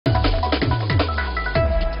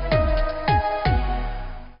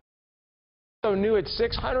Chicago new at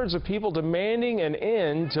 6, hundreds of people demanding an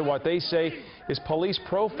end to what they say is police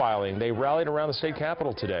profiling. They rallied around the state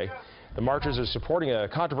capitol today. The marchers are supporting a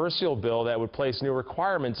controversial bill that would place new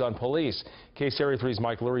requirements on police. KCRA 3's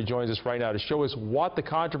Mike Lurie joins us right now to show us what the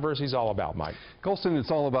controversy is all about. Mike. Colson,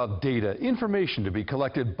 it's all about data, information to be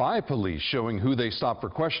collected by police showing who they stopped for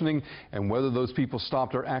questioning and whether those people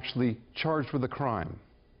stopped are actually charged with a crime.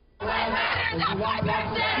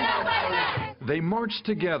 They marched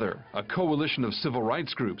together, a coalition of civil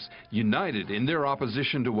rights groups, united in their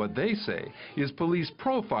opposition to what they say is police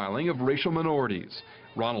profiling of racial minorities.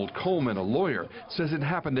 Ronald Coleman, a lawyer, says it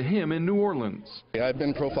happened to him in New Orleans. I've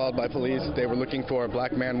been profiled by police. They were looking for a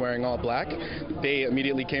black man wearing all black. They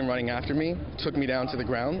immediately came running after me, took me down to the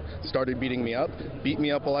ground, started beating me up, beat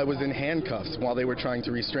me up while I was in handcuffs while they were trying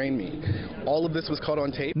to restrain me. All of this was caught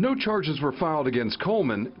on tape. No charges were filed against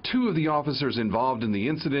Coleman. 2 of the officers involved in the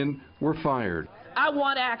incident were fired. I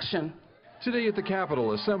want action. Today at the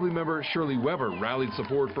Capitol, Assemblymember Shirley Weber rallied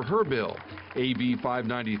support for her bill. AB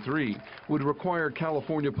 593 would require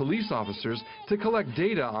California police officers to collect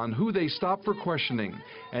data on who they stop for questioning.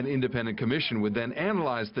 An independent commission would then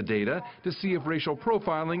analyze the data to see if racial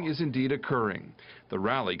profiling is indeed occurring. The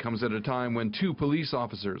rally comes at a time when 2 police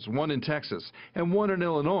officers, one in Texas and one in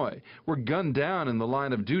Illinois, were gunned down in the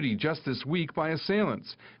line of duty just this week by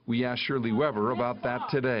assailants. We asked Shirley Weber about that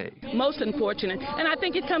today. Most unfortunate, and I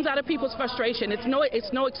think it comes out of people's frustration. It's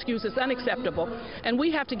no excuse. It's unacceptable, and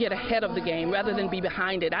we have to get ahead of the game rather than be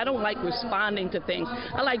behind it. I don't like responding to things.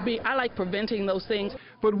 I like preventing those things.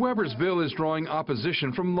 But Weber's bill is drawing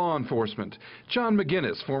opposition from law enforcement. John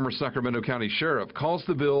McGinnis, former Sacramento County Sheriff, calls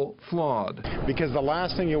the bill flawed. Because the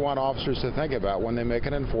last thing you want officers to think about when they make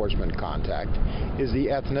an enforcement contact is the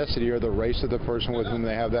ethnicity or the race of the person with whom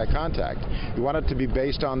they have that contact. You want it to be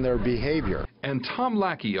based on their behavior. And Tom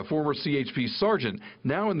Lackey, a former CHP sergeant,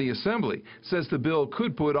 now in the Assembly, says the bill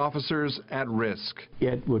could put officers at risk.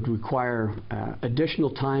 It would require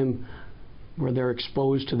additional time where they're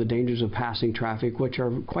exposed to the dangers of passing traffic, which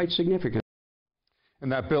are quite significant.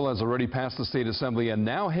 And that bill has already passed the State Assembly and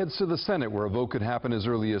now heads to the Senate, where a vote could happen as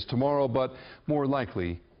early as tomorrow, but more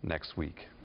likely next week.